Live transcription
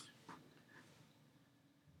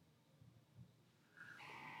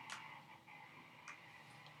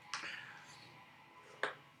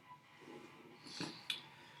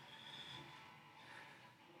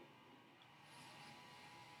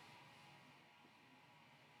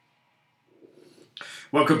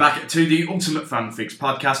Welcome back to the Ultimate Fan Fix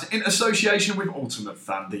podcast in association with Ultimate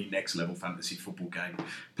Fan, the next level fantasy football game.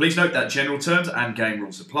 Please note that general terms and game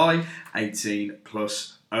rules apply, 18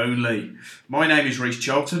 plus only. My name is Reece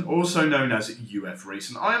Charlton, also known as UF Reece,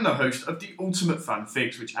 and I am the host of the Ultimate Fan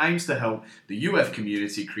Fix, which aims to help the UF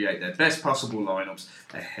community create their best possible lineups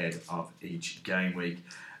ahead of each game week.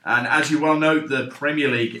 And as you well know, the Premier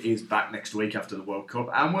League is back next week after the World Cup,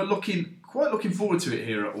 and we're quite looking forward to it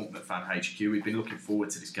here at Ultimate Fan HQ. We've been looking forward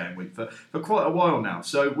to this game week for quite a while now.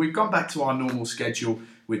 So we've gone back to our normal schedule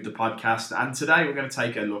with the podcast, and today we're going to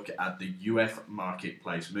take a look at the UF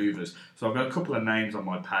Marketplace movers. So I've got a couple of names on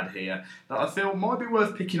my pad here that I feel might be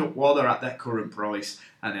worth picking up while they're at their current price,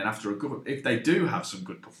 and then if they do have some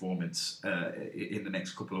good performance in the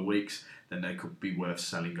next couple of weeks, then they could be worth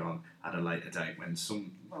selling on at a later date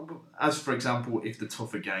as for example, if the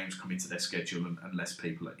tougher games come into their schedule and less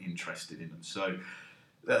people are interested in them. So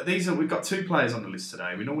we've got two players on the list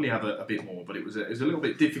today. We normally have a bit more, but it was a little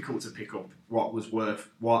bit difficult to pick up what was worth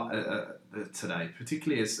what today,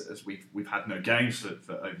 particularly as we've had no games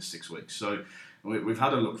for over 6 weeks. So we've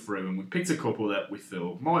had a look through and we've picked a couple that we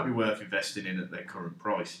feel might be worth investing in at their current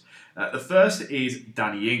price. The first is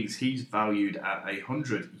Danny Ings. He's valued at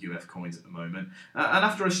 100 UF coins at the moment. And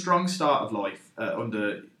after a strong start of life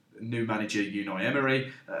under new manager Unai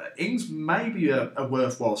Emery, Ings may be a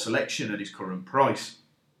worthwhile selection at his current price.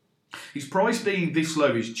 His price being this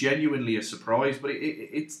low is genuinely a surprise, but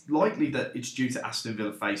it's likely that it's due to Aston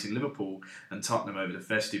Villa facing Liverpool and Tottenham over the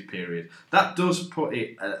festive period. That does put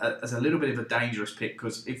it as a little bit of a dangerous pick,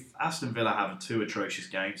 because if Aston Villa have 2 atrocious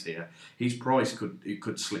games here, his price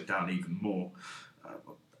could slip down even more.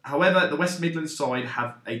 However, the West Midlands side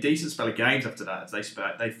have a decent spell of games after that, as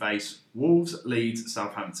they face Wolves, Leeds,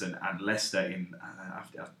 Southampton and Leicester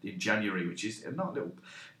in January, which is not a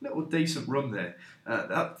little decent run there.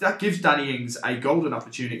 That gives Danny Ings a golden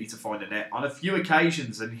opportunity to find a net on a few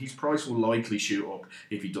occasions, and his price will likely shoot up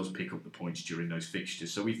if he does pick up the points during those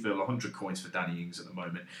fixtures. So we feel 100 coins for Danny Ings at the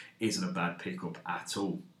moment isn't a bad pickup at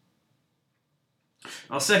all.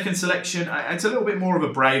 Our second selection, it's a little bit more of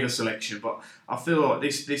a braver selection, but I feel like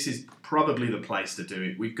this is probably the place to do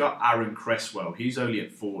it. We've got Aaron Cresswell. He's only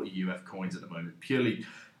at 40 UF coins at the moment, purely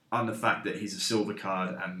on the fact that he's a silver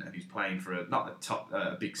card and he's playing for not a top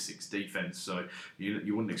Big Six defence, so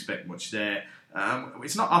you wouldn't expect much there.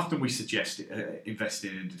 It's not often we suggest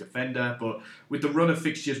investing in a defender, but with the run of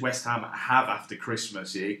fixtures West Ham have after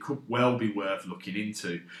Christmas, it could well be worth looking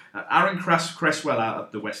into. Aaron Cresswell out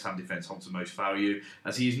of the West Ham defence holds the most value,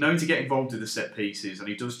 as he is known to get involved with the set pieces and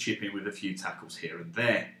he does chip in with a few tackles here and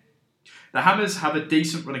there. The Hammers have a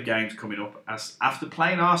decent run of games coming up after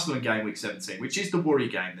playing Arsenal in game week 17, which is the worry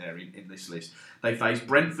game there in this list. They face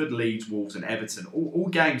Brentford, Leeds, Wolves and Everton, all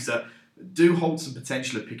games that do hold some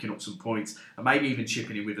potential of picking up some points and maybe even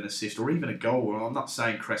chipping in with an assist or even a goal. Well, I'm not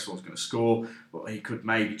saying Cresswell's going to score, but he could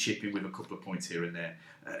maybe chip in with a couple of points here and there.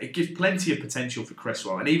 It gives plenty of potential for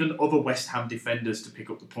Cresswell and even other West Ham defenders to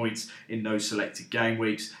pick up the points in those selected game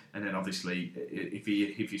weeks. And then obviously,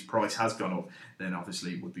 if his price has gone up, then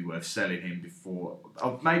obviously it would be worth selling him before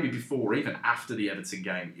or even after the Everton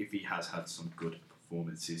game if he has had some good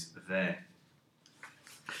performances there.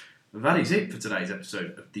 That is it for today's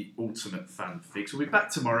episode of the Ultimate Fan Fix. We'll be back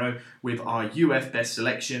tomorrow with our UF best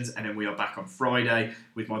selections, and then we are back on Friday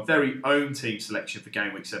with my very own team selection for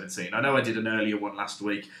game week 17. I know I did an earlier one last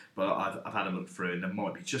week, but I've had a look through and there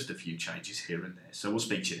might be just a few changes here and there. So we'll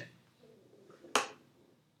speak to you then.